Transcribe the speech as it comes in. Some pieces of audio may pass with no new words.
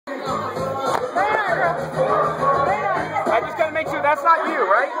I just gotta make sure that's not you,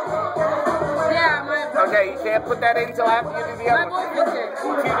 right? Yeah, my. Okay, you can't put that in until after you do the other one.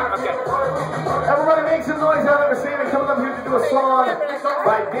 Okay. Everybody make some noise out there, Sammy coming up here to do a song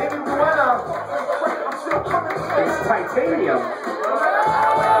by David Duena. It's Titanium.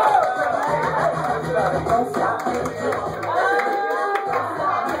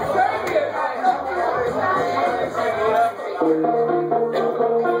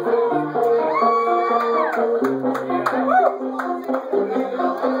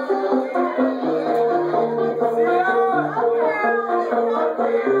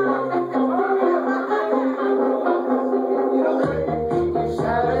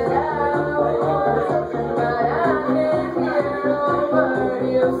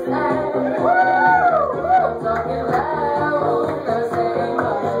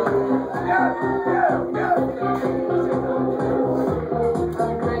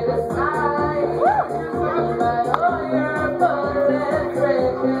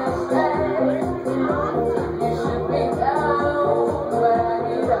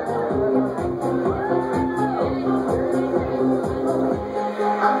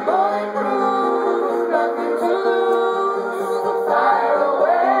 Yeah, I thought it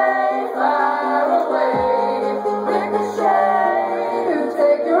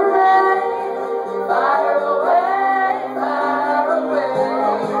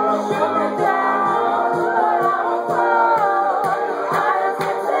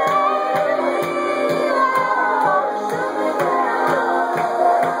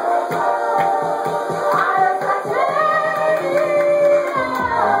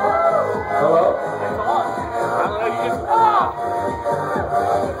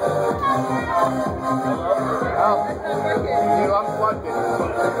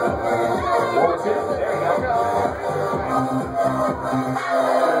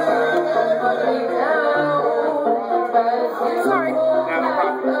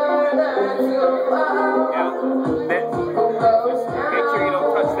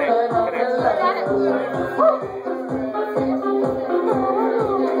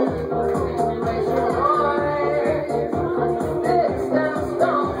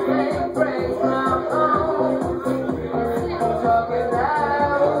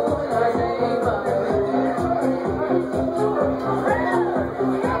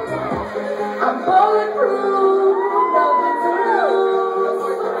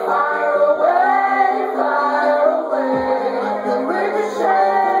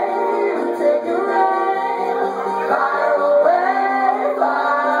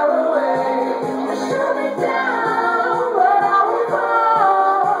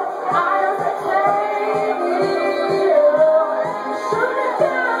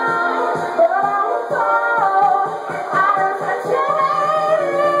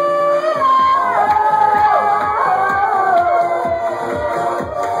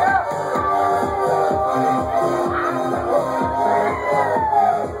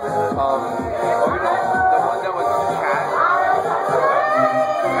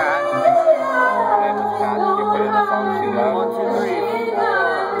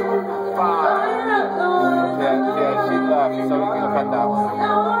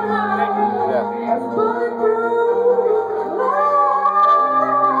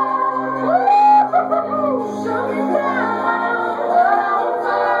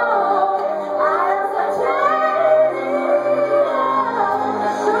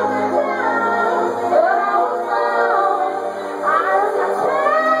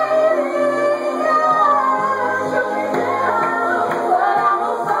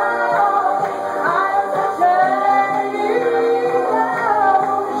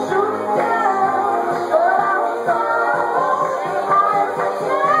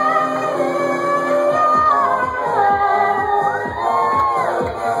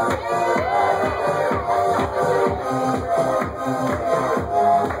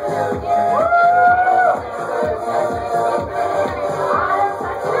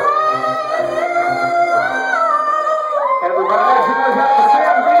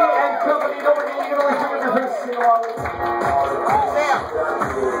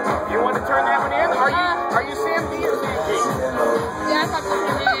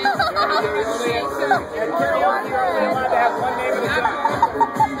was